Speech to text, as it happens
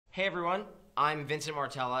Hey everyone, I'm Vincent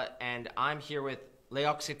Martella, and I'm here with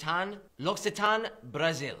L'Occitane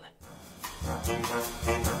Brazil.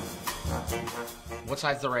 What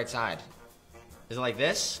side's the right side? Is it like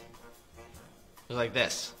this? Is it like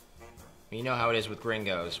this? You know how it is with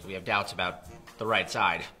gringos. We have doubts about the right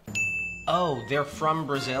side. Oh, they're from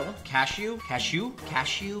Brazil? Cashew? Cashew?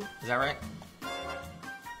 Cashew? Is that right?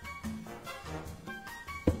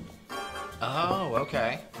 Oh,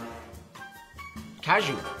 okay.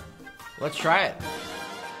 Cashew. Let's try it.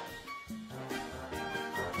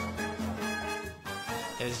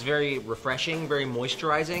 It's very refreshing, very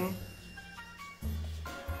moisturizing.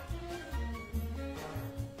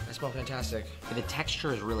 They smell fantastic. The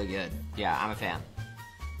texture is really good. Yeah, I'm a fan.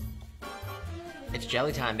 It's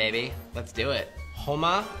jelly time, baby. Let's do it.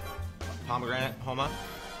 Homa, pomegranate, Homa.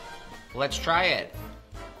 Let's try it.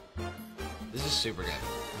 This is super good.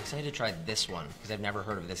 I'm excited to try this one because I've never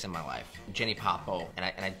heard of this in my life. Jenny Papo, and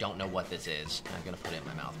I don't know what this is. And I'm gonna put it in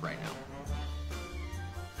my mouth right now.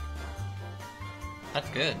 That's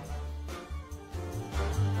good.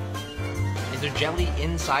 Is there jelly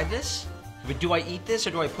inside this? But do I eat this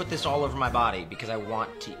or do I put this all over my body because I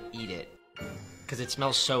want to eat it? Because it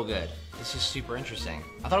smells so good. This is super interesting.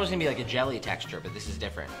 I thought it was gonna be like a jelly texture, but this is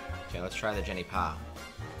different. Okay, let's try the Jenny Pa.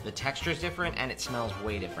 The texture is different and it smells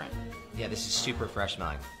way different. Yeah, this is super fresh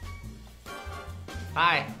smelling.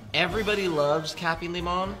 Hi. Everybody loves Capin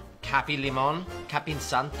Limon, Capin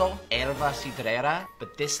Santo, Erva Cidreira,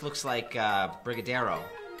 but this looks like Brigadeiro.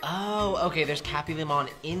 Oh, okay, there's Capin Limon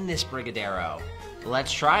in this Brigadeiro.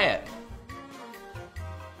 Let's try it.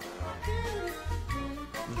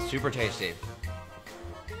 It's super tasty.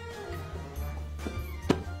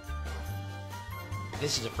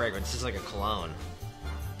 This is a fragrance. This is like a cologne.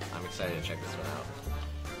 I'm excited to check this one out.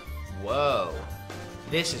 Whoa.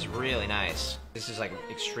 This is really nice. This is like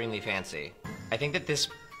extremely fancy. I think that this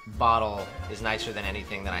bottle is nicer than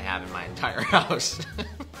anything that I have in my entire house.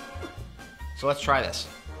 So let's try this.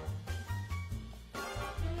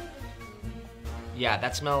 Yeah,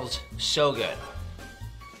 that smells so good.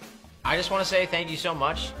 I just want to say thank you so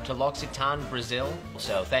much to L'Occitane Brazil.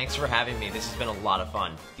 So thanks for having me. This has been a lot of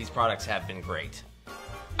fun. These products have been great.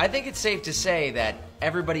 I think it's safe to say that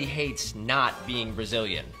everybody hates not being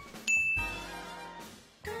Brazilian.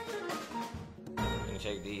 Let me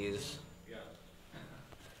take these.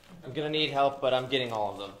 I'm gonna need help, but I'm getting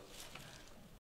all of them.